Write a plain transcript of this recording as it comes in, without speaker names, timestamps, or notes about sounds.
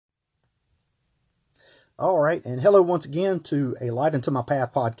All right, and hello once again to a Light Into My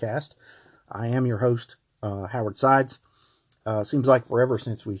Path podcast. I am your host, Howard Sides. Seems like forever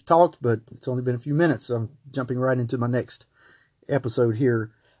since we've talked, but it's only been a few minutes, so I'm jumping right into my next episode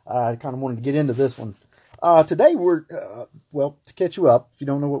here. I kind of wanted to get into this one. Today we're, to catch you up, if you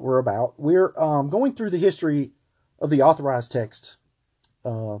don't know what we're about, we're going through the history of the Authorized text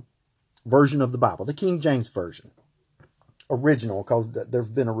version of the Bible, the King James Version. Original, because there's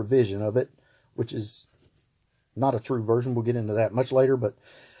been a revision of it, which is not a true version. We'll get into that much later, but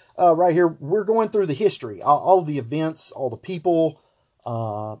right here, we're going through the history, all the events, all the people,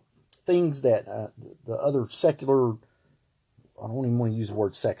 things that the other secular, I don't even want to use the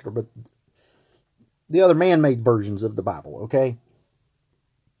word secular, but the other man-made versions of the Bible, okay?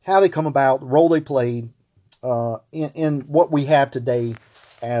 How they come about, the role they played in what we have today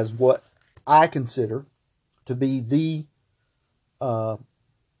as what I consider to be the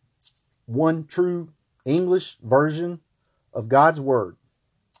one true English version of God's Word.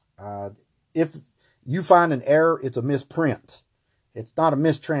 If you find an error, it's a misprint. It's not a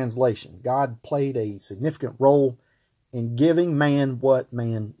mistranslation. God played a significant role in giving man what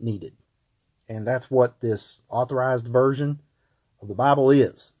man needed. And that's what this authorized version of the Bible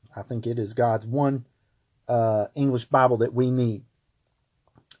is. I think it is God's one English Bible that we need.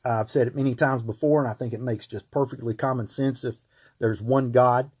 I've said it many times before, and I think it makes just perfectly common sense. If there's one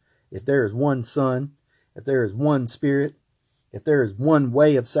God, if there is one Son, if there is one Spirit, if there is one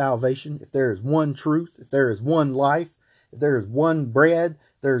way of salvation, if there is one truth, if there is one life, if there is one bread,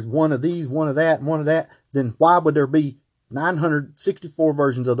 if there's one of these, one of that, and one of that, then why would there be 964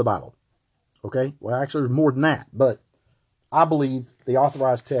 versions of the Bible? Okay, well, actually, there's more than that, but I believe the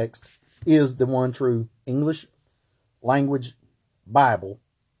authorized text is the one true English language Bible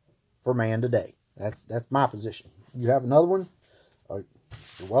for man today. That's my position. You have another one?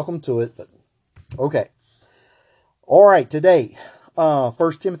 You're welcome to it, but okay. All right, today, 1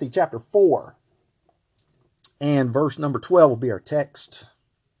 Timothy chapter 4 and verse number 12 will be our text.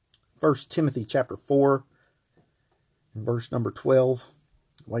 1 Timothy chapter 4 and verse number 12.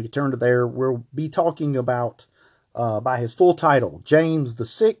 While you turn to there, we'll be talking about, by his full title, James the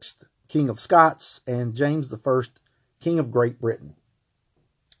Sixth, King of Scots, and James the First, King of Great Britain.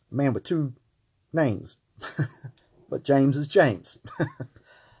 A man with two names, but James is James.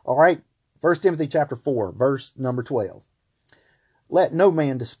 All right, 1 Timothy chapter 4, verse number 12. Let no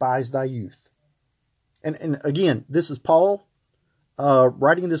man despise thy youth. And again, this is Paul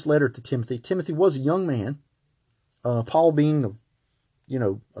writing this letter to Timothy. Timothy was a young man. Paul being,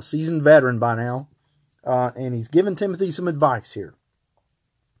 a seasoned veteran by now. And he's giving Timothy some advice here.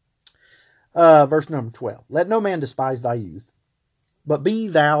 Verse number 12. Let no man despise thy youth, but be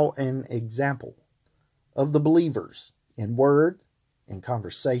thou an example of the believers in word, in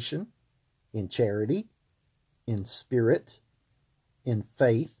conversation, in charity, in spirit, in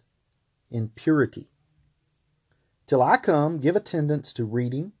faith, in purity. Till I come, give attendance to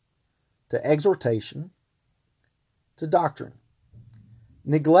reading, to exhortation, to doctrine.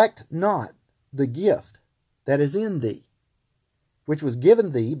 Neglect not the gift that is in thee, which was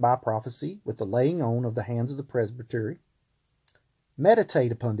given thee by prophecy with the laying on of the hands of the presbytery.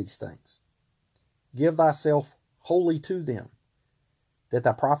 Meditate upon these things. Give thyself wholly to them, that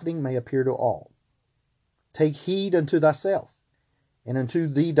thy profiting may appear to all. Take heed unto thyself, and unto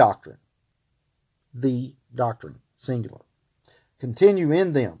the doctrine, singular. Continue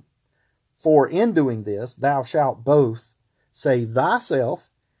in them, for in doing this thou shalt both save thyself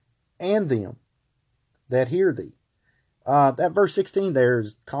and them that hear thee. That verse 16 there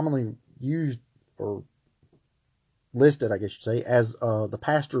is commonly used or listed, I guess you'd say, as the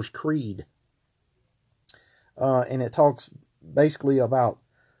pastor's creed. And it talks basically about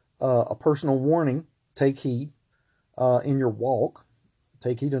a personal warning. Take heed in your walk.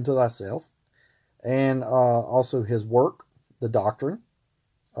 Take heed unto thyself. And also his work, the doctrine,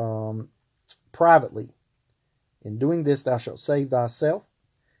 privately. In doing this thou shalt save thyself,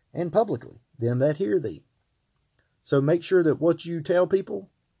 and publicly them that hear thee. So make sure that what you tell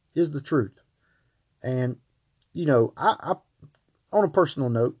people is the truth. And, I on a personal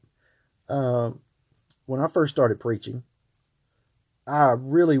note, when I first started preaching, I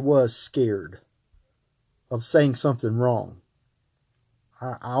really was scared of saying something wrong.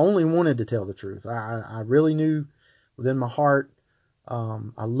 I only wanted to tell the truth. I really knew within my heart,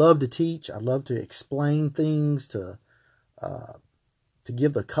 I love to teach. I love to explain things, to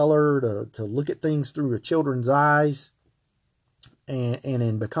give the color, to look at things through a children's eyes. And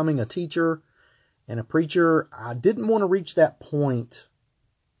in becoming a teacher and a preacher, I didn't want to reach that point,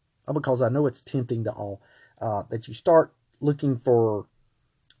 because I know it's tempting to all, that you start looking for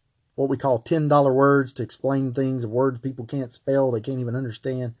what we call $10 words to explain things, words people can't spell, they can't even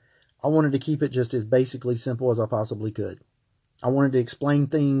understand. I wanted to keep it just as basically simple as I possibly could. I wanted to explain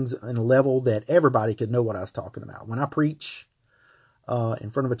things in a level that everybody could know what I was talking about. When I preach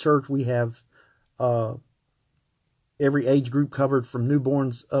in front of a church, we have every age group covered from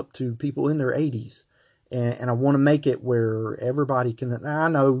newborns up to people in their 80s. And I want to make it where everybody can, I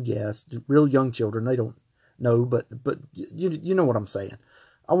know, yes, real young children, they don't know, but you know what I'm saying.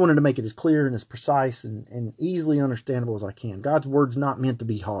 I wanted to make it as clear and as precise and easily understandable as I can. God's word's not meant to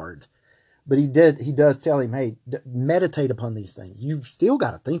be hard. But he does tell him, hey, meditate upon these things. You've still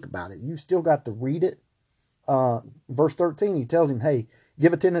got to think about it. You've still got to read it. Verse 13, he tells him, hey,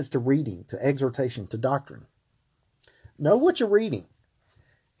 give attendance to reading, to exhortation, to doctrine. Know what you're reading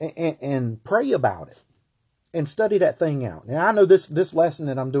and pray about it and study that thing out. Now, I know this lesson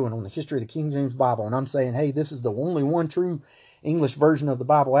that I'm doing on the history of the King James Bible, and I'm saying, hey, this is the only one true English version of the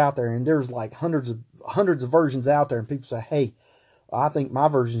Bible out there, and there's like hundreds of versions out there, and people say, hey, I think my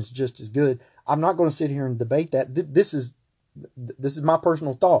version is just as good. I'm not going to sit here and debate that. This is my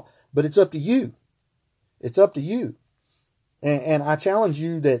personal thought, but it's up to you. It's up to you. And I challenge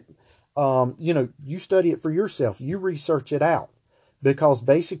you that, you study it for yourself. You research it out, because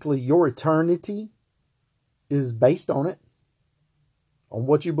basically your eternity is based on it, on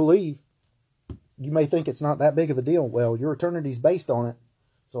what you believe. You may think it's not that big of a deal. Well, your eternity is based on it.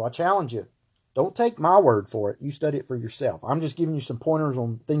 So I challenge you. Don't take my word for it. You study it for yourself. I'm just giving you some pointers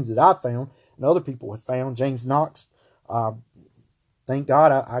on things that I've found and other people have found. James Knox, thank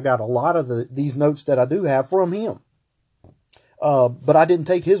God I got a lot of these notes that I do have from him. But I didn't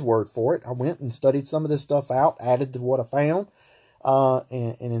take his word for it. I went and studied some of this stuff out, added to what I found,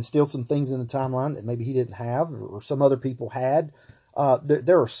 and instilled some things in the timeline that maybe he didn't have or some other people had.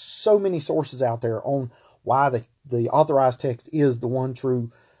 There are so many sources out there on why the authorized text is the one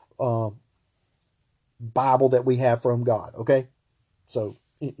true Bible that we have from God. Okay. So,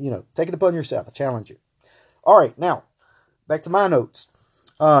 take it upon yourself. I challenge you. All right. Now back to my notes.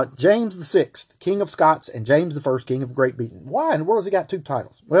 James the Sixth, King of Scots, and James the First, King of Great Britain. Why in the world has he got two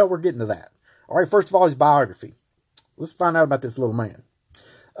titles? Well, we're getting to that. All right. First of all, his biography. Let's find out about this little man.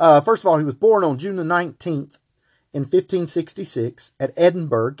 First of all, he was born on June the 19th in 1566 at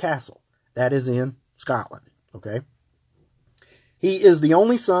Edinburgh Castle. That is in Scotland. Okay. He is the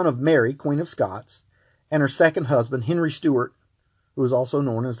only son of Mary, Queen of Scots, and her second husband, Henry Stuart, who is also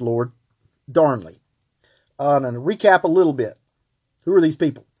known as Lord Darnley. Now, to recap a little bit, who are these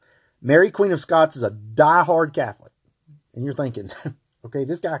people? Mary, Queen of Scots, is a diehard Catholic. And you're thinking, okay,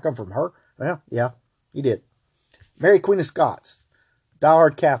 this guy come from her? Well, yeah, he did. Mary, Queen of Scots,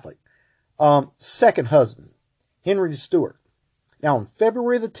 diehard Catholic. Second husband, Henry Stuart. Now, on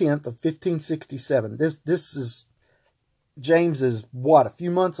February the 10th of 1567, this is, James is what, a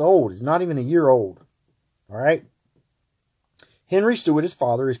few months old. He's not even a year old. All right. Henry Stuart, his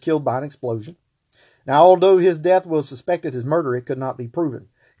father, is killed by an explosion. Now, although his death was suspected as murder, it could not be proven.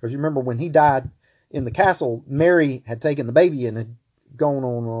 Because you remember when he died in the castle, Mary had taken the baby and had gone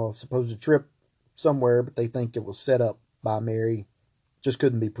on a supposed trip somewhere, but they think it was set up by Mary. Just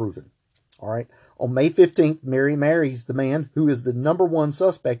couldn't be proven. All right. On May 15th, Mary marries the man who is the number one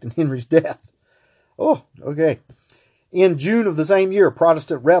suspect in Henry's death. Oh, okay. In June of the same year,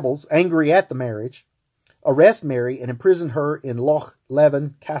 Protestant rebels, angry at the marriage, arrest Mary and imprison her in Loch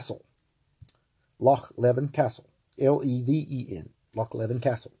Leven Castle. Loch Leven Castle. Leven. Loch Leven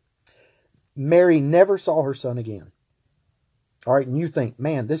Castle. Mary never saw her son again. All right, and you think,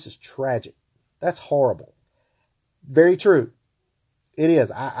 man, this is tragic. That's horrible. Very true. It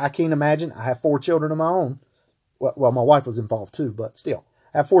is. I can't imagine. I have 4 children of my own. Well, my wife was involved too, but still.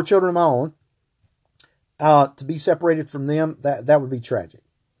 I have 4 children of my own. To be separated from them, that would be tragic.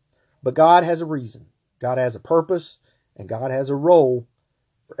 But God has a reason. God has a purpose, and God has a role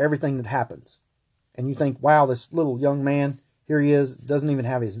for everything that happens. And you think, wow, this little young man, here he is, doesn't even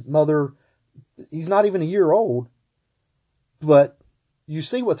have his mother. He's not even a year old. But you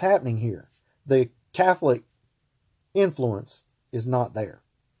see what's happening here. The Catholic influence is not there.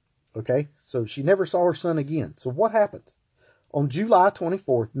 Okay? So she never saw her son again. So what happens? On July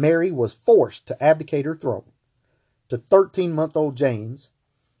 24th, Mary was forced to abdicate her throne to 13-month-old James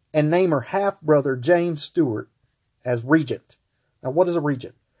and name her half-brother James Stuart as regent. Now, what is a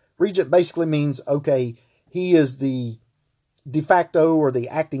regent? Regent basically means, okay, he is the de facto or the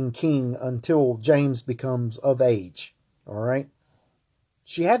acting king until James becomes of age. All right?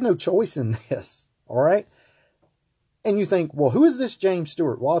 She had no choice in this. All right? And you think, well, who is this James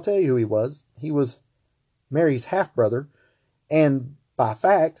Stuart? Well, I'll tell you who he was. He was Mary's half-brother. And by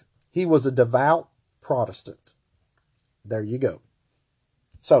fact, he was a devout Protestant. There you go.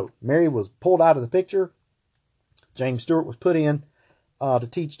 So Mary was pulled out of the picture. James Stewart was put in to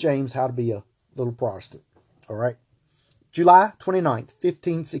teach James how to be a little Protestant. All right. July 29th,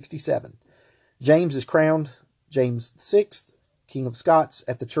 1567. James is crowned James VI, King of Scots,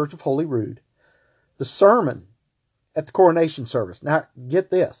 at the Church of Holy Rood. The sermon at the coronation service. Now, get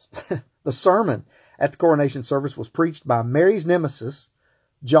this. The sermon at the coronation service was preached by Mary's nemesis,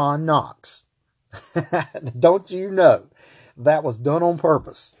 John Knox. Don't you know that was done on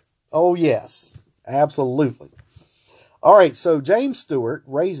purpose? Oh, yes. Absolutely. All right, so James Stewart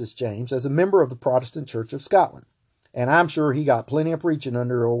raises James as a member of the Protestant Church of Scotland. And I'm sure he got plenty of preaching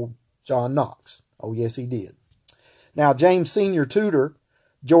under old John Knox. Oh, yes, he did. Now, James' senior tutor,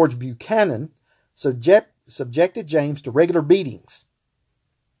 George Buchanan, subjected James to regular beatings,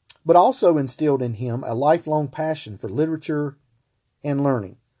 but also instilled in him a lifelong passion for literature and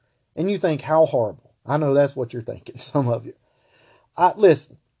learning. And you think, how horrible. I know that's what you're thinking, some of you.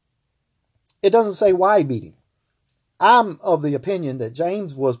 Listen, it doesn't say why he beat him. I'm of the opinion that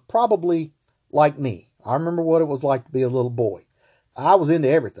James was probably like me. I remember what it was like to be a little boy. I was into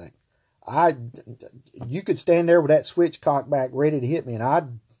everything. You could stand there with that switch cocked back ready to hit me, and I'd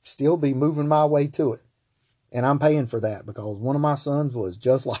still be moving my way to it. And I'm paying for that because one of my sons was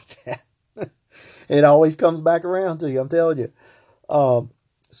just like that. It always comes back around to you, I'm telling you.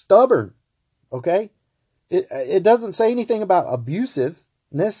 Stubborn, okay? It doesn't say anything about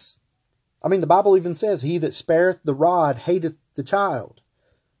abusiveness. I mean, the Bible even says, he that spareth the rod hateth the child.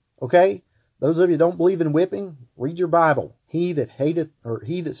 Okay? Those of you who don't believe in whipping, read your Bible. He that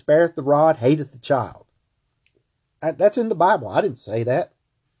spareth the rod hateth the child. That's in the Bible. I didn't say that.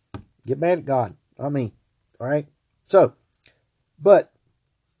 Get mad at God. I mean, all right? So, but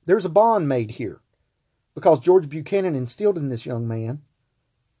there's a bond made here because George Buchanan instilled in this young man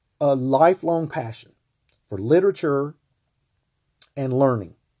a lifelong passion for literature and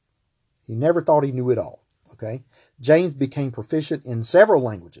learning. He never thought he knew it all, okay? James became proficient in several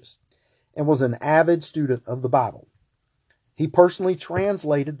languages and was an avid student of the Bible. He personally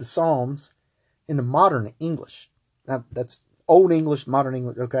translated the Psalms into modern English. Now, that's Old English, modern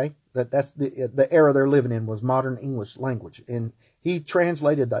English, okay? That's the era they're living in was modern English language. And he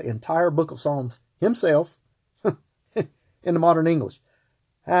translated the entire book of Psalms himself into modern English.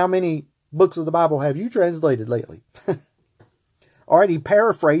 How many books of the Bible have you translated lately? All right, he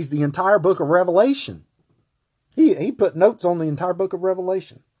paraphrased the entire book of Revelation. He put notes on the entire book of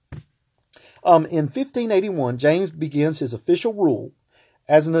Revelation. In 1581, James begins his official rule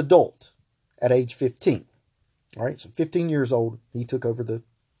as an adult at age 15. All right, so 15 years old, he took over the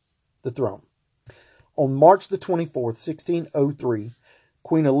throne. On March the 24th, 1603,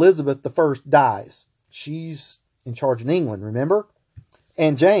 Queen Elizabeth I dies. She's in charge in England, remember?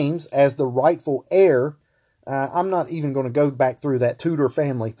 And James, as the rightful heir, I'm not even going to go back through that Tudor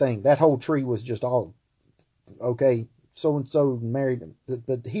family thing. That whole tree was just all, okay, so-and-so married,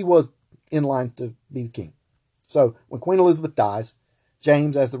 but he was in line to be the king. So when Queen Elizabeth dies,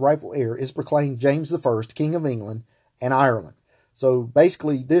 James, as the rightful heir, is proclaimed James I, King of England and Ireland. So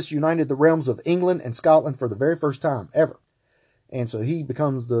basically, this united the realms of England and Scotland for the very first time ever. And so he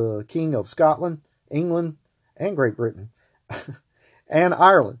becomes the King of Scotland, England, and Great Britain, and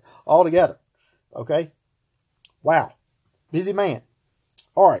Ireland all together. Okay? Wow. Busy man.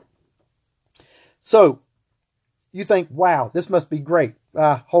 All right. So you think, wow, this must be great.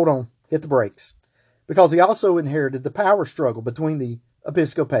 Hold on. Hit the brakes. Because he also inherited the power struggle between the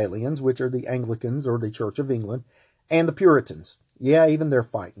Episcopalians, which are the Anglicans or the Church of England, and the Puritans. Yeah, even they're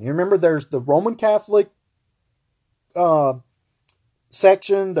fighting. You remember there's the Roman Catholic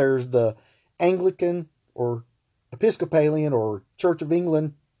section, there's the Anglican or Episcopalian or Church of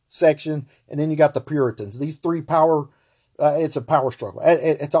England section, and then you got the Puritans. These three it's a power struggle.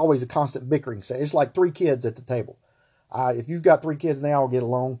 It's always a constant bickering. It's like three kids at the table. If you've got three kids now, get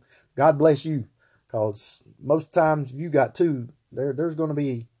along. God bless you, because most times if you got two, there's going to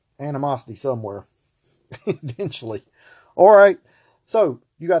be animosity somewhere eventually. All right, so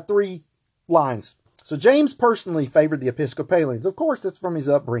you got three lines. So James personally favored the Episcopalians. Of course, that's from his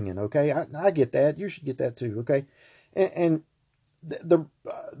upbringing, okay? I get that. You should get that too, okay? And the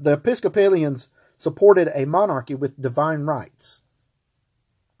Episcopalians supported a monarchy with divine rights.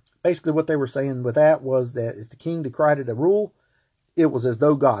 Basically, what they were saying with that was that if the king decided a rule, it was as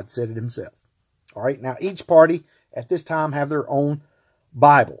though God said it himself. All right, now each party at this time have their own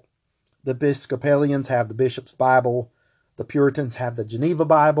Bible. The Episcopalians have the Bishop's Bible. The Puritans have the Geneva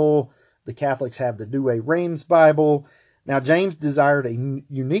Bible. The Catholics have the Douay Rheims Bible. Now, James desired a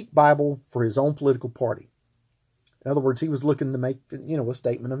unique Bible for his own political party. In other words, he was looking to make, a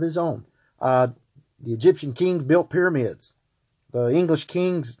statement of his own. The Egyptian kings built pyramids. The English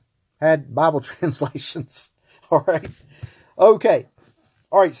kings had Bible translations. All right. Okay.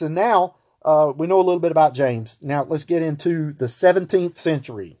 All right. So now we know a little bit about James. Now let's get into the 17th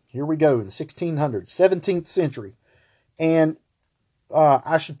century. Here we go, in the 1600s, 17th century. And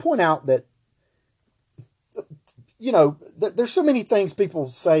I should point out that, there's so many things people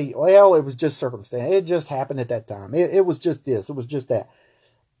say, well, it was just circumstance. It just happened at that time. It was just this. It was just that.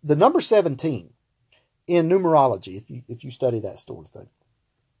 The number 17 in numerology, if you study that sort of thing,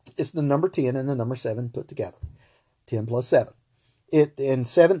 it's the number 10 and the number 7 put together. 10 plus 7.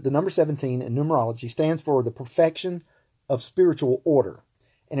 The number 17 in numerology stands for the perfection of spiritual order.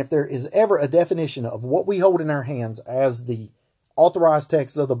 And if there is ever a definition of what we hold in our hands as the authorized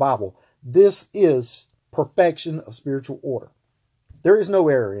text of the Bible, this is perfection of spiritual order. There is no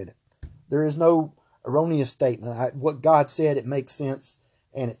error in it. There is no erroneous statement. What God said, it makes sense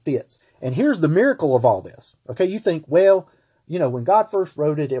and it fits. And here's the miracle of all this. Okay, you think, well, when God first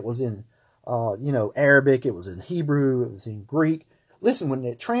wrote it, it was in, Arabic, it was in Hebrew, it was in Greek. Listen, when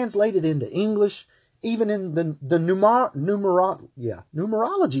it translated into English, even in the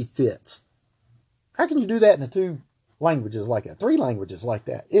numerology fits. How can you do that in the 2 languages like that, 3 languages like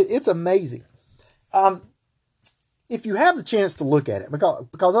that? It's amazing. If you have the chance to look at it,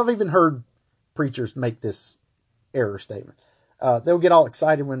 because I've even heard preachers make this error statement. They'll get all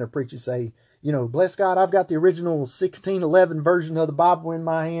excited when their preachers say, bless God, I've got the original 1611 version of the Bible in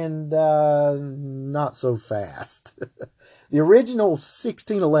my hand. Not so fast. The original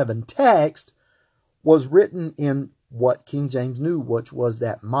 1611 text was written in what King James knew, which was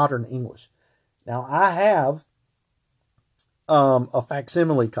that modern English. Now, I have a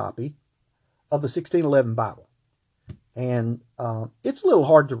facsimile copy of the 1611 Bible. And it's a little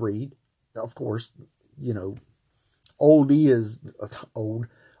hard to read. Of course, old is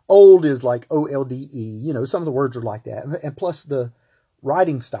like OLDE. Some of the words are like that. And plus the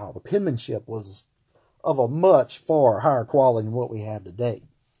writing style, the penmanship was of a much far higher quality than what we have today.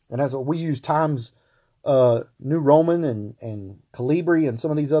 And as we use Times New Roman and Calibri and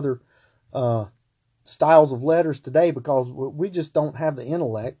some of these other styles of letters today, because we just don't have the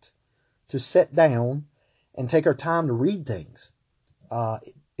intellect to sit down and take our time to read things.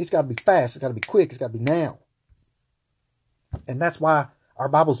 It's got to be fast. It's got to be quick. It's got to be now. And that's why our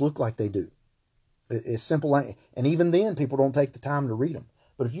Bibles look like they do. It's simple. And even then, people don't take the time to read them.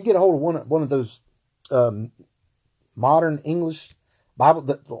 But if you get a hold of one of those modern English Bible,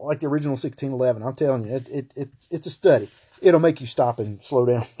 like the original 1611, I'm telling you, it's a study. It'll make you stop and slow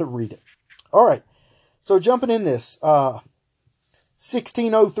down to read it. All right. So jumping in this,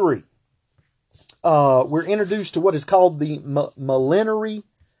 1603. We're introduced to what is called the millenary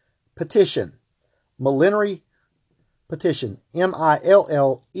petition. Millenary petition. Millenary.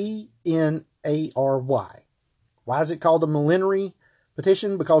 Why is it called the millenary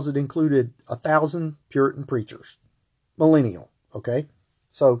petition? Because it included 1,000 Puritan preachers. Millennial. Okay.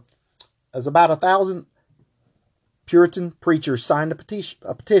 So as about 1,000 Puritan preachers signed a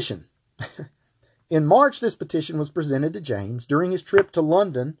petition. In March, this petition was presented to James during his trip to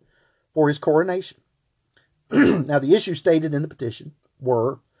London for his coronation. Now, the issues stated in the petition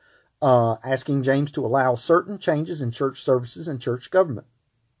were asking James to allow certain changes in church services and church government,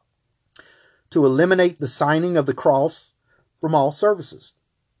 to eliminate the signing of the cross from all services.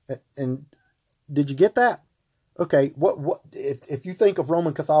 And did you get that? Okay, what if you think of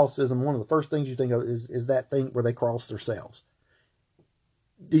Roman Catholicism, one of the first things you think of is that thing where they cross themselves.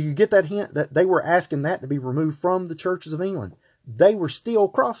 Do you get that hint that they were asking that to be removed from the churches of England? They were still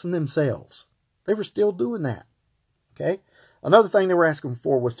crossing themselves. They were still doing that. Okay. Another thing they were asking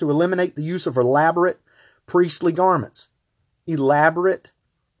for was to eliminate the use of elaborate priestly garments. Elaborate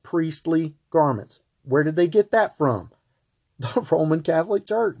priestly garments. Where did they get that from? The Roman Catholic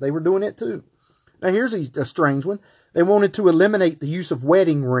Church. They were doing it too. Now here's a strange one. They wanted to eliminate the use of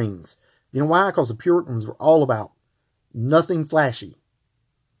wedding rings. You know why? Because the Puritans were all about nothing flashy.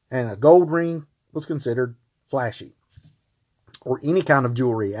 And a gold ring was considered flashy. Or any kind of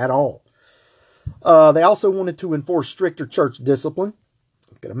jewelry at all. They also wanted to enforce stricter church discipline.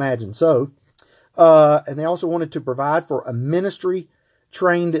 You can imagine so. And they also wanted to provide for a ministry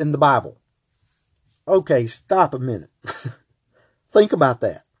trained in the Bible. Okay, stop a minute. Think about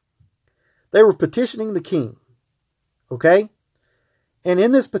that. They were petitioning the king. Okay? And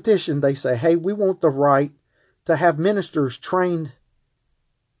in this petition, they say, hey, we want the right to have ministers trained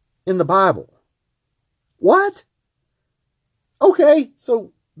in the Bible. What? Okay,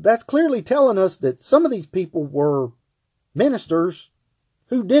 so that's clearly telling us that some of these people were ministers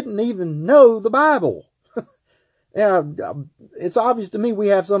who didn't even know the Bible. Yeah, it's obvious to me we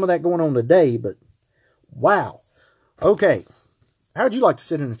have some of that going on today, but wow. Okay, How'd you like to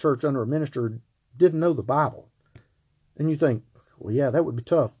sit in a church under a minister who didn't know the Bible? And you think, well, yeah, that would be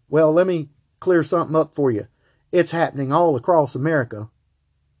tough. Well, let me clear something up for you. It's happening all across America.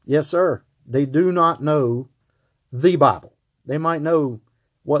 Yes, sir. They do not know the Bible. They might know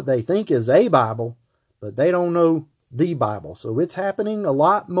what they think is a Bible, but they don't know the Bible. So it's happening a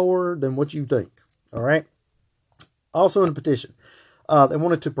lot more than what you think. All right. Also in the petition, they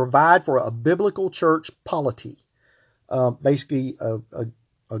wanted to provide for a biblical church polity, basically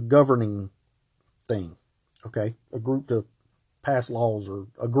a governing thing. Okay, a group to pass laws or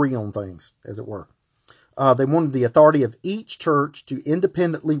agree on things, as it were. They wanted the authority of each church to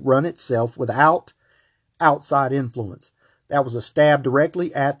independently run itself without outside influence. That was a stab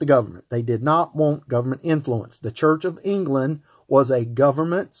directly at the government. They did not want government influence. The Church of England was a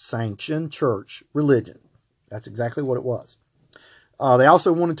government-sanctioned church religion. That's exactly what it was. They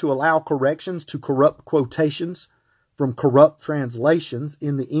also wanted to allow corrections to corrupt quotations from corrupt translations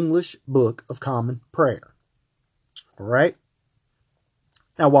in the English Book of Common Prayer. All right?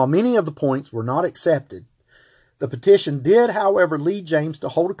 Now, while many of the points were not accepted, the petition did, however, lead James to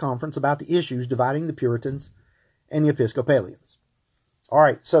hold a conference about the issues dividing the Puritans and the Episcopalians. All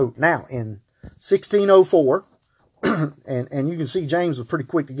right, so now in 1604, and you can see James was pretty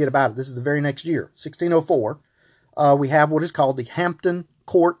quick to get about it. This is the very next year, 1604, we have what is called the Hampton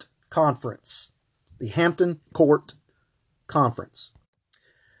Court Conference. The Hampton Court Conference.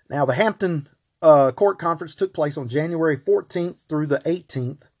 Now, the Hampton Court Conference took place on January 14th through the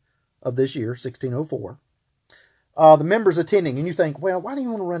 18th of this year, 1604. The members attending, and you think, well, why do you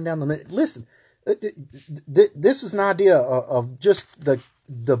want to run down the... Listen, this is an idea of just the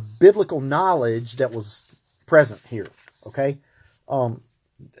biblical knowledge that was present here, okay?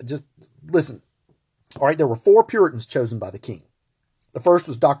 Just listen. All right, there were 4 Puritans chosen by the king. The first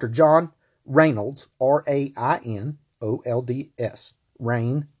was Dr. John Reynolds, R-A-I-N-O-L-D-S,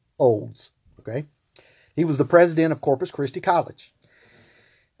 Reynolds, okay? He was the president of Corpus Christi College.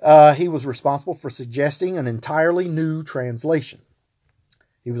 He was responsible for suggesting an entirely new translation.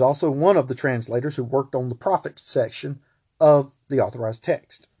 He was also one of the translators who worked on the prophet section of the Authorized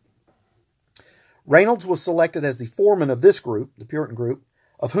text. Reynolds was selected as the foreman of this group, the Puritan group,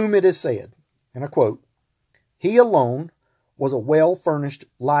 of whom it is said, and I quote, "He alone was a well-furnished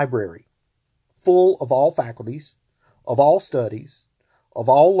library, full of all faculties, of all studies, of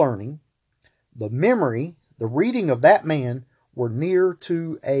all learning. The memory, the reading of that man were near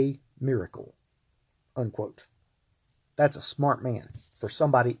to a miracle." Unquote. That's a smart man for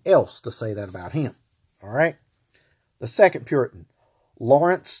somebody else to say that about him. All right. The second Puritan,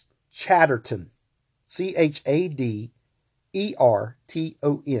 Lawrence Chatterton, C-H-A-D-E-R-T-O-N,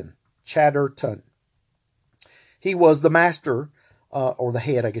 Chatterton. He was the master, or the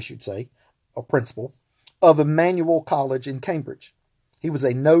head, I guess you'd say, a principal, of Emmanuel College in Cambridge. He was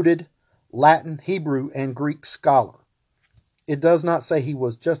a noted Latin, Hebrew, and Greek scholar. It does not say he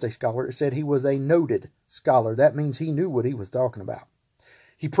was just a scholar. It said he was a noted scholar. That means he knew what he was talking about.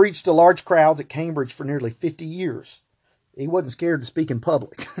 He preached to large crowds at Cambridge for nearly 50 years. He wasn't scared to speak in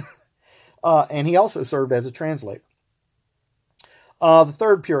public. And he also served as a translator. The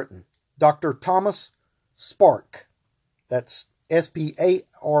third Puritan, Dr. Thomas Sparke. That's S-P-A-R-K-E.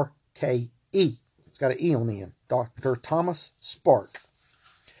 It's got an E on the end. Dr. Thomas Sparke.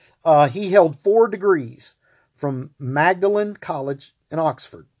 He held 4 degrees from Magdalen College in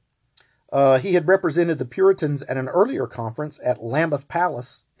Oxford. He had represented the Puritans at an earlier conference at Lambeth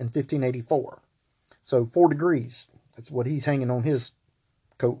Palace in 1584. So 4 degrees. That's what he's hanging on his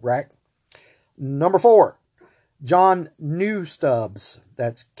coat rack. Number 4, John Newstubbs.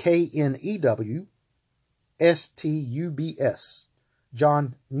 That's K-N-E-W-S-T-U-B-S.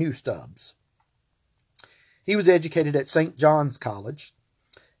 John Newstubbs. He was educated at St. John's College.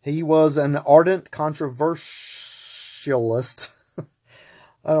 He was an ardent controversialist.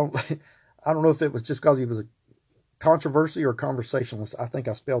 I don't know if it was just because he was a controversy or conversationalist. I think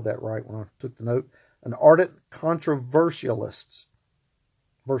I spelled that right when I took the note. An ardent controversialist.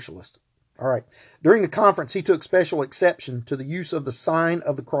 All right. During the conference, he took special exception to the use of the sign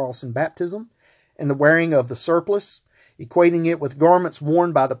of the cross in baptism and the wearing of the surplice, equating it with garments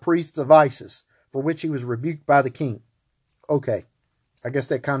worn by the priests of Isis, for which he was rebuked by the king. Okay. I guess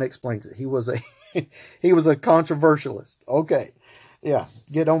that kind of explains it. He was a controversialist. Okay. Yeah.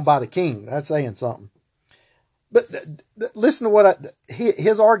 Get on by the king. That's saying something. But listen to what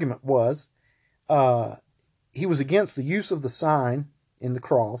his argument was. He was against the use of the sign in the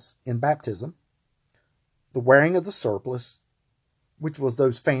cross in baptism, the wearing of the surplice, which was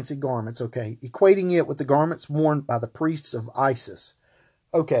those fancy garments, okay, equating it with the garments worn by the priests of Isis.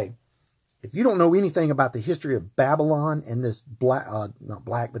 Okay, If you don't know anything about the history of Babylon and this not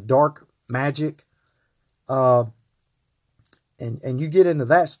black, but dark magic, and you get into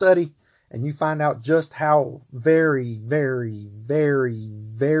that study and you find out just how very, very, very,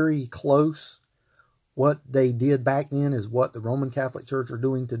 very close what they did back then is what the Roman Catholic Church are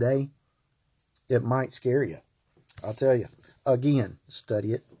doing today, it might scare you. I'll tell you. Again,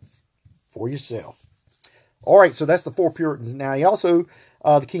 study it for yourself. All right, so that's the 4 Puritans. Now, he also,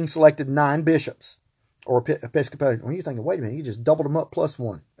 the king selected 9 bishops, or Episcopalians. Well, you're thinking, wait a minute, he just doubled them up plus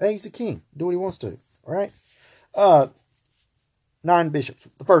 1. Hey, he's a king. Do what he wants to. All right? 9 bishops.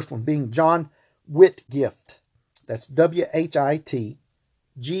 The first one being John Whitgift. That's Whitgift.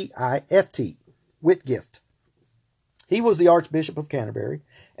 Whitgift. He was the Archbishop of Canterbury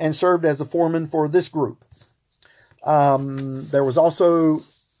and served as the foreman for this group. There was also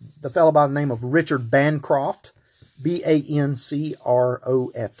the fellow by the name of Richard Bancroft, Bancroft.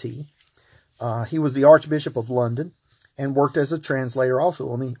 He was the Archbishop of London and worked as a translator also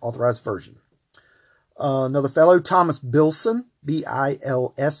on the Authorized Version. Another fellow, Thomas Bilson,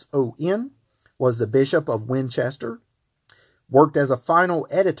 Bilson, was the Bishop of Winchester, worked as a final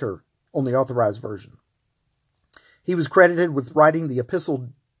editor on the Authorized Version. He was credited with writing the Epistle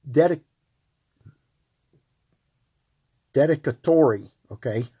Dedicatory,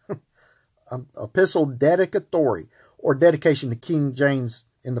 okay? Epistle Dedicatory, or dedication to King James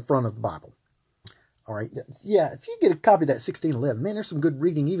in the front of the Bible. All right. Yeah, if you get a copy of that 1611, man, there's some good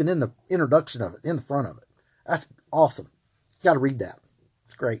reading even in the introduction of it, in the front of it. That's awesome. You got to read that.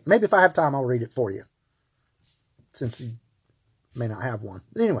 It's great. Maybe if I have time, I'll read it for you, since you may not have one.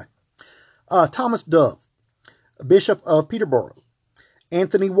 But anyway, Thomas Dove, Bishop of Peterborough.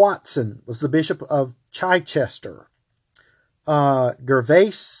 Anthony Watson was the Bishop of Chichester.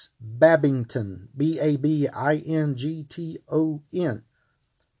 Gervase Babington, Babington,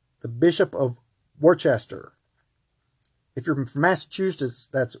 the Bishop of Worcester. If you're from Massachusetts,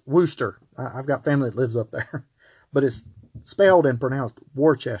 that's Worcester. I've got family that lives up there. But it's spelled and pronounced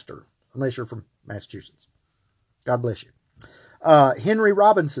Worcester, unless you're from Massachusetts. God bless you. Henry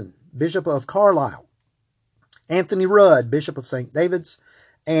Robinson, Bishop of Carlisle. Anthony Rudd, Bishop of St. David's.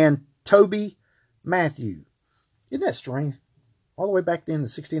 And Toby Matthew. Isn't that strange? All the way back then in the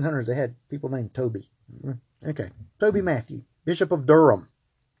 1600s, they had people named Toby. Okay. Toby Matthew, Bishop of Durham.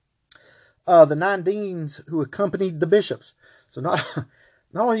 The 9 deans who accompanied the bishops. So not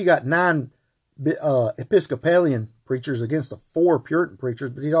only you got 9 Episcopalian preachers against the 4 Puritan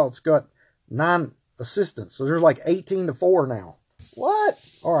preachers, but he's also got 9 assistants. So there's like 18 to 4 now. What?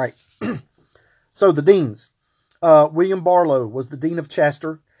 All right. So the deans. William Barlow was the Dean of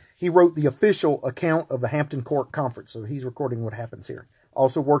Chester. He wrote the official account of the Hampton Court Conference. So he's recording what happens here.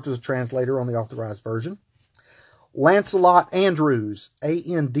 Also worked as a translator on the Authorized Version. Lancelot Andrews,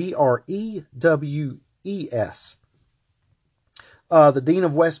 Andrews. The Dean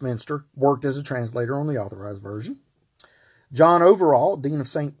of Westminster, worked as a translator on the Authorized Version. John Overall, Dean of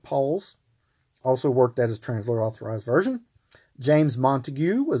St. Paul's, also worked as a translator Authorized Version. James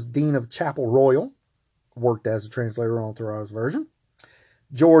Montague was Dean of Chapel Royal, worked as a translator on Authorized Version.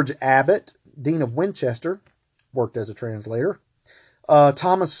 George Abbott, Dean of Winchester, worked as a translator.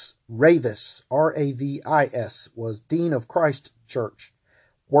 Thomas Ravis, Ravis, was Dean of Christ Church,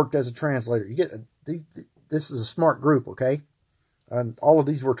 worked as a translator. You get this is a smart group, okay? And all of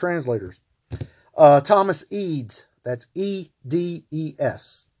these were translators. Thomas Eads, that's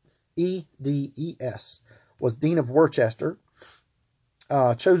Edes, Edes, was Dean of Worcester,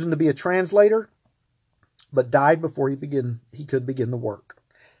 chosen to be a translator, but died before he could begin the work.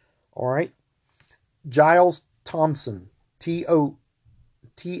 All right. Giles Thompson, Thomson.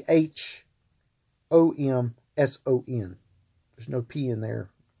 There's no P in there.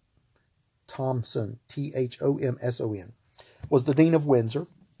 Thompson, Thomson, was the Dean of Windsor,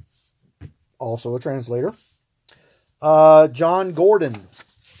 also a translator. John Gordon,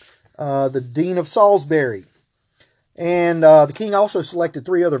 the Dean of Salisbury. And the king also selected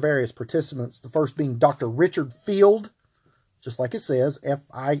 3 other various participants, the first being Dr. Richard Field, just like it says,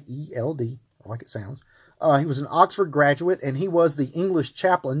 Field, like it sounds. He was an Oxford graduate, and he was the English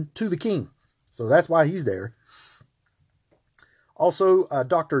chaplain to the king. So that's why he's there. Also,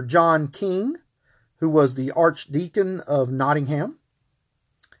 Dr. John King, who was the Archdeacon of Nottingham.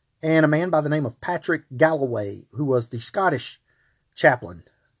 And a man by the name of Patrick Galloway, who was the Scottish chaplain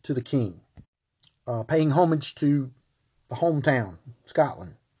to the king, paying homage to the hometown,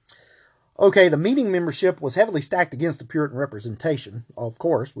 Scotland. Okay, the meeting membership was heavily stacked against the Puritan representation. Of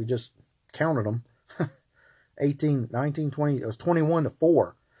course, we just counted them. 18, 19, 20, it was 21 to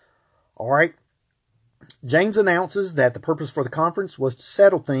 4. All right. James announces that the purpose for the conference was to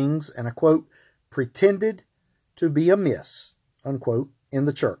settle things, and I quote, pretended to be amiss, unquote, in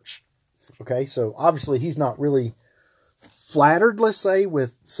the church. Okay, so obviously he's not really flattered, let's say,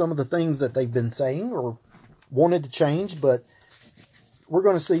 with some of the things that they've been saying or wanted to change, but we're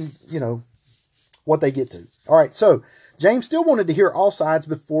going to see, what they get to. All right, so James still wanted to hear all sides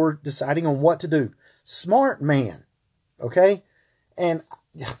before deciding on what to do. Smart man, okay? And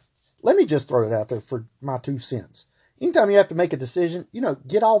let me just throw it out there for my 2 cents. Anytime you have to make a decision,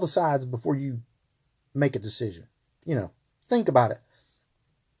 get all the sides before you make a decision. Think about it.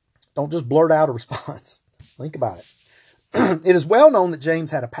 Don't just blurt out a response. Think about it. It is well known that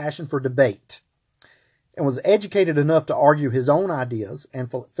James had a passion for debate and was educated enough to argue his own ideas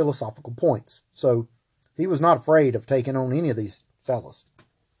and philosophical points. So he was not afraid of taking on any of these fellas.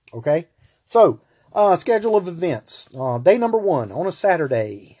 Okay? So, schedule of events. Day number 1 on a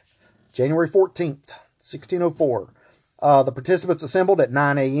Saturday, January 14th, 1604. The participants assembled at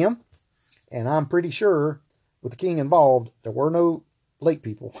 9 a.m. And I'm pretty sure with the king involved, there were no late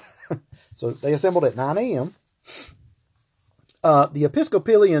people. So they assembled at 9 a.m. The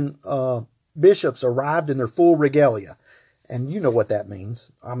Episcopalian bishops arrived in their full regalia. And you know what that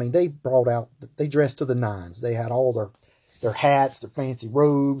means. I mean, they dressed to the nines. They had all their hats, their fancy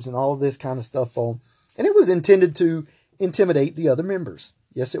robes, and all of this kind of stuff on. And it was intended to intimidate the other members.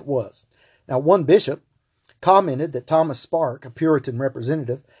 Yes, it was. Now, one bishop commented that Thomas Spark, a Puritan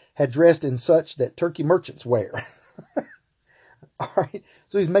representative, had dressed in such that turkey merchants wear. All right,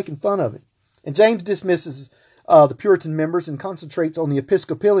 so he's making fun of it. And James dismisses the Puritan members and concentrates on the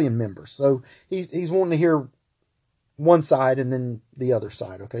Episcopalian members. So he's wanting to hear one side and then the other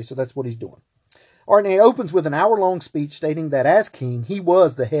side. Okay, so that's what he's doing. All right, and he opens with an hour-long speech stating that as king, he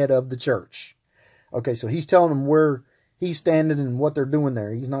was the head of the church. Okay, so he's telling them where he's standing and what they're doing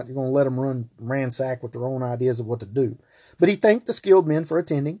there. He's not going to let them ransack with their own ideas of what to do. But he thanked the skilled men for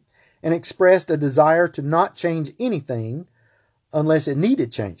attending and expressed a desire to not change anything unless it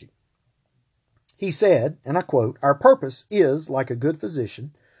needed changing. He said, and I quote, "Our purpose is, like a good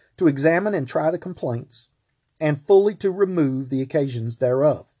physician, to examine and try the complaints, and fully to remove the occasions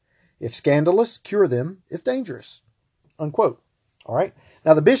thereof. If scandalous, cure them, if dangerous." Unquote. All right.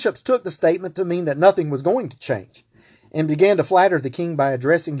 Now the bishops took the statement to mean that nothing was going to change, and began to flatter the king by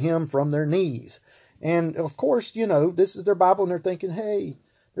addressing him from their knees. And of course, this is their Bible, and they're thinking, hey,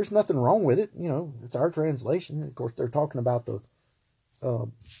 there's nothing wrong with it. It's our translation. Of course, they're talking about the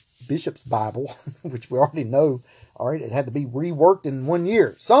bishop's Bible, which we already know. All right, it had to be reworked in 1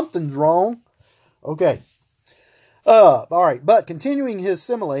 year. Something's wrong. Okay. All right, but continuing his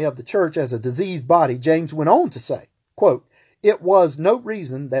simile of the church as a diseased body, James went on to say, quote, "It was no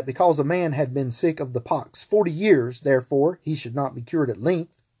reason that because a man had been sick of the pox 40 years, therefore he should not be cured at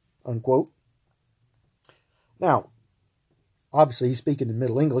length," unquote. Now, obviously he's speaking in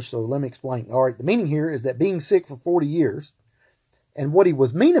Middle English, so let me explain. All right, the meaning here is that being sick for 40 years, and what he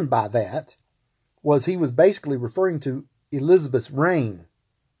was meaning by that was he was basically referring to Elizabeth's reign,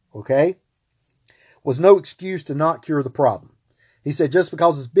 okay, was no excuse to not cure the problem. He said just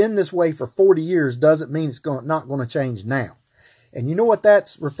because it's been this way for 40 years doesn't mean it's not going to change now. And you know what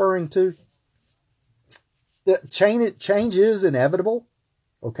that's referring to? Change is inevitable,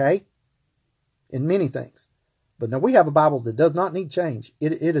 okay, in many things. But now we have a Bible that does not need change.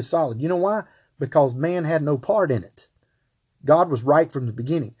 It is solid. You know why? Because man had no part in it. God was right from the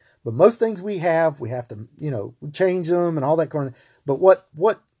beginning. But most things we have to, we change them and all that kind of. But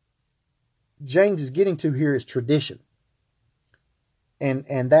what James is getting to here is tradition.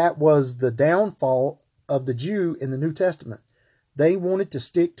 And that was the downfall of the Jew in the New Testament. They wanted to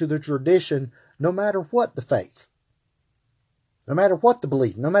stick to the tradition no matter what the faith. No matter what the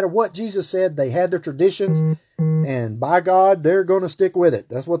belief. No matter what Jesus said, they had their traditions. And by God, they're going to stick with it.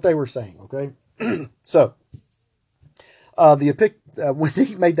 That's what they were saying, okay? So, when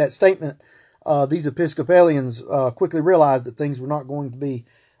he made that statement, these Episcopalians quickly realized that things were not going to be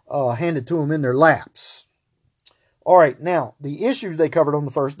handed to them in their laps. All right, now, the issues they covered on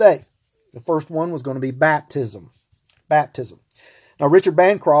the first day. The first one was going to be baptism. Now, Richard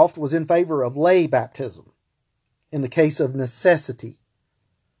Bancroft was in favor of lay baptism in the case of necessity.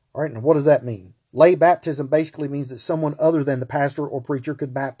 All right, now what does that mean? Lay baptism basically means that someone other than the pastor or preacher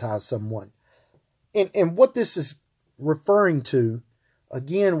could baptize someone. And what this is referring to,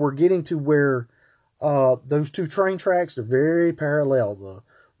 again, we're getting to where those two train tracks are very parallel. The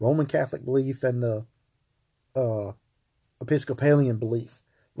Roman Catholic belief and the Episcopalian belief.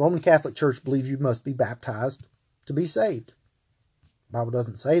 Roman Catholic Church believes you must be baptized to be saved. The Bible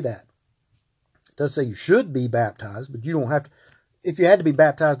doesn't say that. It does say you should be baptized, but you don't have to. if you had to be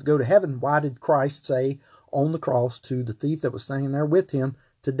baptized to go to heaven, why did Christ say on the cross to the thief that was standing there with him,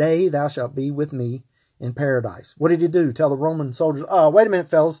 "Today thou shalt be with me in paradise"? What did he do? Tell the Roman soldiers, wait a minute,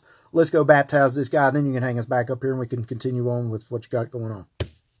 fellas, let's go baptize this guy, then you can hang us back up here and we can continue on with what you got going on.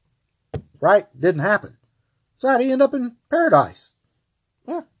 Right? Didn't happen. So how'd he end up in paradise?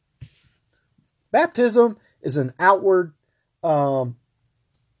 Yeah. Baptism is an outward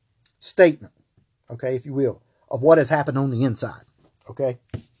statement, okay, if you will, of what has happened on the inside, okay?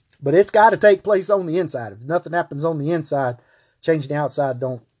 But it's got to take place on the inside. If nothing happens on the inside, changing the outside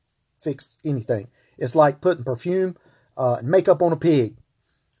don't fix anything. It's like putting perfume and makeup on a pig.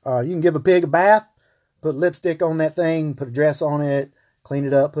 You can give a pig a bath, put lipstick on that thing, put a dress on it, clean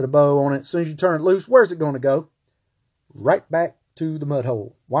it up, put a bow on it. As soon as you turn it loose, where's it going to go? Right back to the mud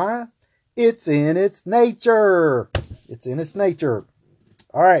hole. Why? It's in its nature. It's in its nature.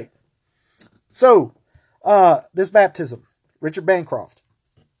 All right. So, this baptism, Richard Bancroft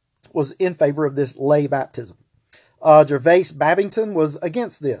was in favor of this lay baptism. Gervais Babington was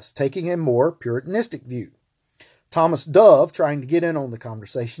against this, taking a more Puritanistic view. Thomas Dove, trying to get in on the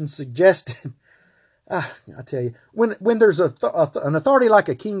conversation, suggested, I tell you, when there's an authority like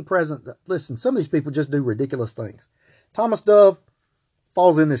a king present, listen, some of these people just do ridiculous things. Thomas Dove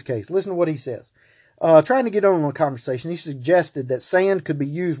falls in this case. Listen to what he says. Trying to get on the conversation, he suggested that sand could be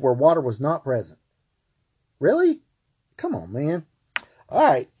used where water was not present. Really? Come on, man. All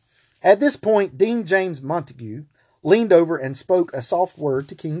right. At this point, Dean James Montague leaned over and spoke a soft word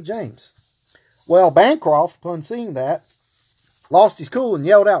to King James. Well, Bancroft, upon seeing that, lost his cool and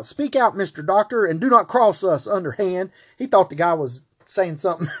yelled out, "Speak out, Mr. Doctor, and do not cross us underhand." He thought the guy was saying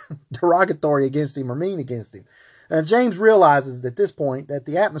something derogatory against him or mean against him. James realizes at this point that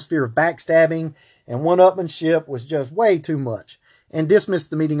the atmosphere of backstabbing and one-upmanship was just way too much, and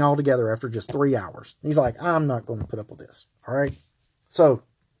dismissed the meeting altogether after just 3 hours. He's like, I'm not going to put up with this. All right. So,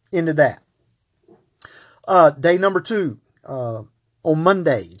 into that. Day number 2, on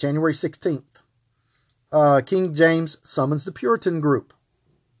Monday, January 16th, King James summons the Puritan group.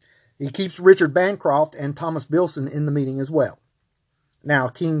 He keeps Richard Bancroft and Thomas Bilson in the meeting as well. Now,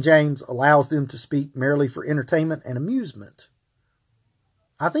 King James allows them to speak merely for entertainment and amusement.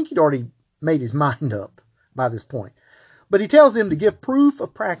 I think he'd already made his mind up by this point. But he tells them to give proof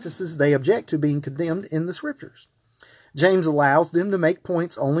of practices they object to being condemned in the scriptures. James allows them to make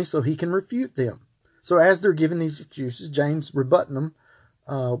points only so he can refute them. So as they're giving these excuses, James rebutting them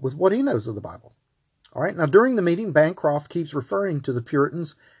with what he knows of the Bible. All right. Now, during the meeting, Bancroft keeps referring to the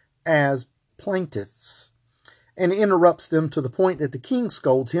Puritans as plaintiffs and interrupts them to the point that the king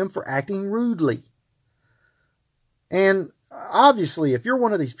scolds him for acting rudely. And obviously, if you're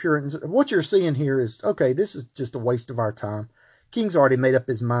one of these Puritans, what you're seeing here is, okay, this is just a waste of our time. King's already made up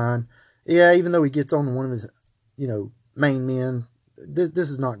his mind. Yeah, even though he gets on one of his, main men, this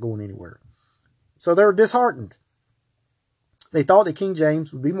is not going anywhere. So they're disheartened. They thought that King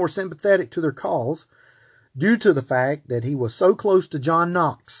James would be more sympathetic to their cause due to the fact that he was so close to John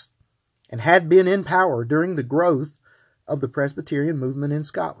Knox and had been in power during the growth of the Presbyterian movement in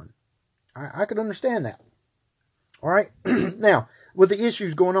Scotland. I could understand that. All right. Now, with the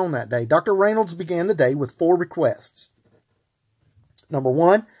issues going on that day, Dr. Reynolds began the day with 4 requests. Number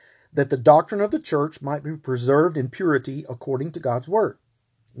 1, that the doctrine of the church might be preserved in purity according to God's word.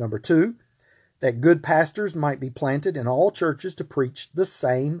 Number 2, that good pastors might be planted in all churches to preach the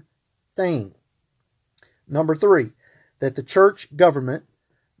same thing. Number 3, that the church government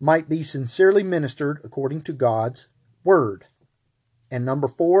might be sincerely ministered according to God's word. And number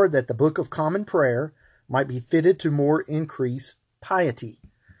 4, that the Book of Common Prayer might be fitted to more increase piety.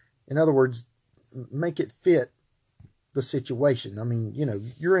 In other words, make it fit the situation. I mean,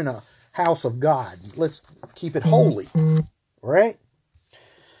 you're in a house of God. Let's keep it holy. All right?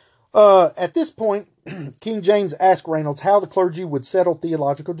 At this point, King James asked Reynolds how the clergy would settle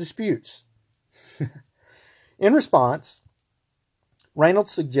theological disputes. In response,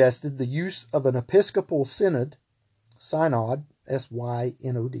 Reynolds suggested the use of an Episcopal synod,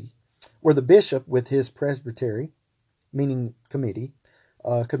 S-Y-N-O-D, where the bishop with his presbytery, meaning committee,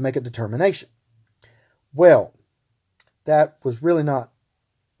 could make a determination. Well, that was really not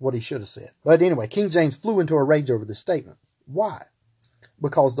what he should have said. But anyway, King James flew into a rage over this statement. Why?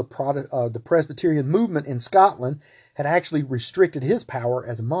 Because the Presbyterian movement in Scotland had actually restricted his power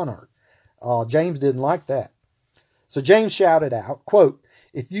as a monarch. James didn't like that. So James shouted out, quote,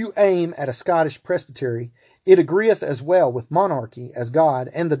 "If you aim at a Scottish presbytery, it agreeth as well with monarchy as God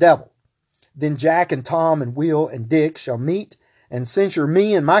and the devil. Then Jack and Tom and Will and Dick shall meet and censure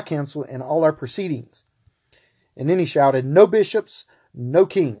me and my council and all our proceedings." And then he shouted, "No bishops, no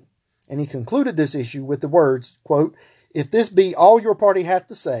king." And he concluded this issue with the words, quote, If this be all your party hath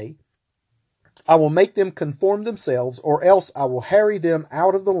to say, I will make them conform themselves, or else I will harry them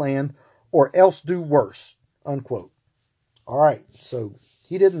out of the land, or else do worse. Unquote. All right, so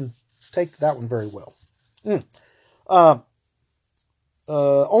he didn't take that one very well.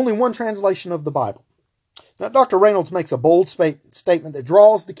 Only one translation of the Bible. Now, Dr. Reynolds makes a bold statement that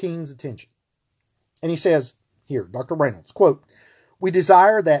draws the king's attention. And he says here, Dr. Reynolds, quote, "We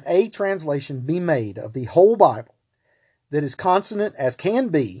desire that a translation be made of the whole Bible that is consonant as can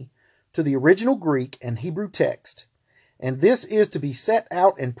be to the original Greek and Hebrew text, and this is to be set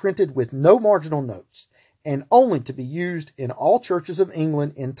out and printed with no marginal notes, and only to be used in all churches of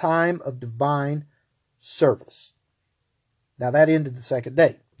England in time of divine service." Now that ended the second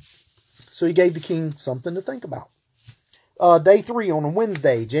day. So he gave the king something to think about. Day 3 on a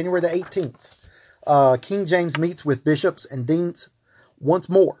Wednesday, January the 18th. King James meets with bishops and deans once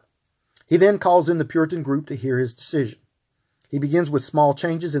more. He then calls in the Puritan group to hear his decision. He begins with small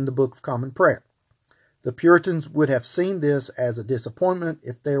changes in the Book of Common Prayer. The Puritans would have seen this as a disappointment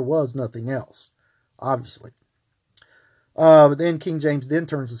if there was nothing else, obviously. But then King James then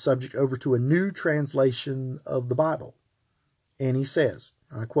turns the subject over to a new translation of the Bible. And he says,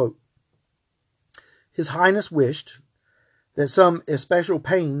 and I quote, "His Highness wished that some especial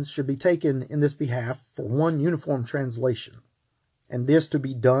pains should be taken in this behalf for one uniform translation, and this to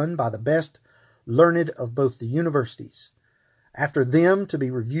be done by the best learned of both the universities, after them to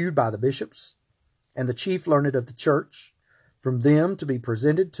be reviewed by the bishops, and the chief learned of the church, from them to be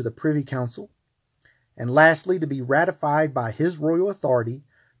presented to the privy council, and lastly to be ratified by his royal authority,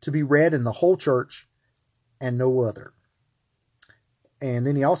 to be read in the whole church, and no other." And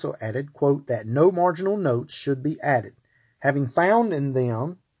then he also added, quote, "that no marginal notes should be added, having found in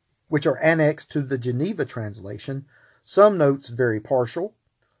them, which are annexed to the Geneva translation, some notes very partial,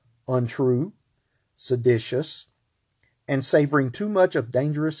 untrue, seditious, and savoring too much of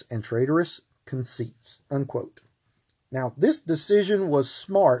dangerous and traitorous conceits." Unquote. Now, this decision was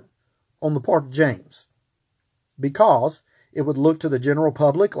smart on the part of James, because it would look to the general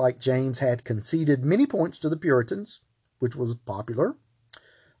public like James had conceded many points to the Puritans, which was popular.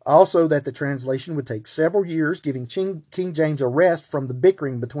 Also, that the translation would take several years, giving King James a rest from the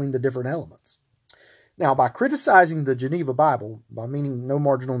bickering between the different elements. Now, by criticizing the Geneva Bible, by meaning no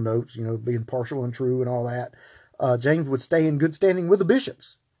marginal notes, being partial and true and all that, James would stay in good standing with the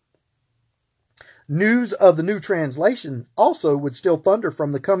bishops. News of the new translation also would still thunder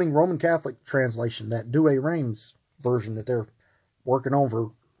from the coming Roman Catholic translation, that Douay Rheims version that they're working on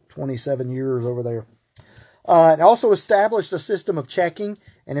for 27 years over there. It also established a system of checking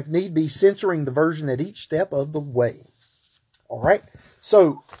and, if need be, censoring the version at each step of the way. All right.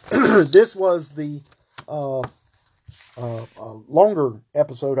 So this was the longer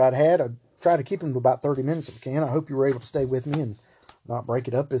episode I'd had. I try to keep them to about 30 minutes if I can. I hope you were able to stay with me and not break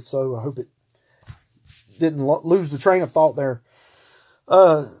it up. If so, I hope it didn't lose the train of thought there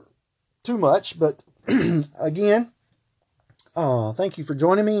too much. But again, thank you for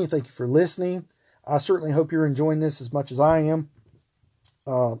joining me. Thank you for listening. I certainly hope you're enjoying this as much as I am.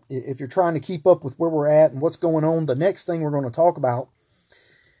 If you're trying to keep up with where we're at and what's going on, the next thing we're going to talk about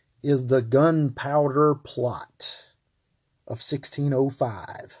is the gunpowder plot of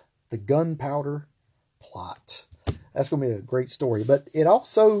 1605. The gunpowder plot. That's going to be a great story. But it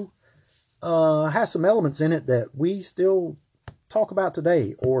also has some elements in it that we still talk about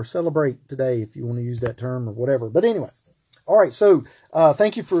today, or celebrate today, if you want to use that term or whatever. But anyway. All right. So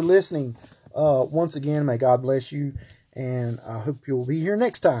thank you for listening. Once again, may God bless you, and I hope you'll be here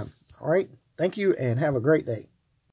next time. All right. Thank you, and have a great day.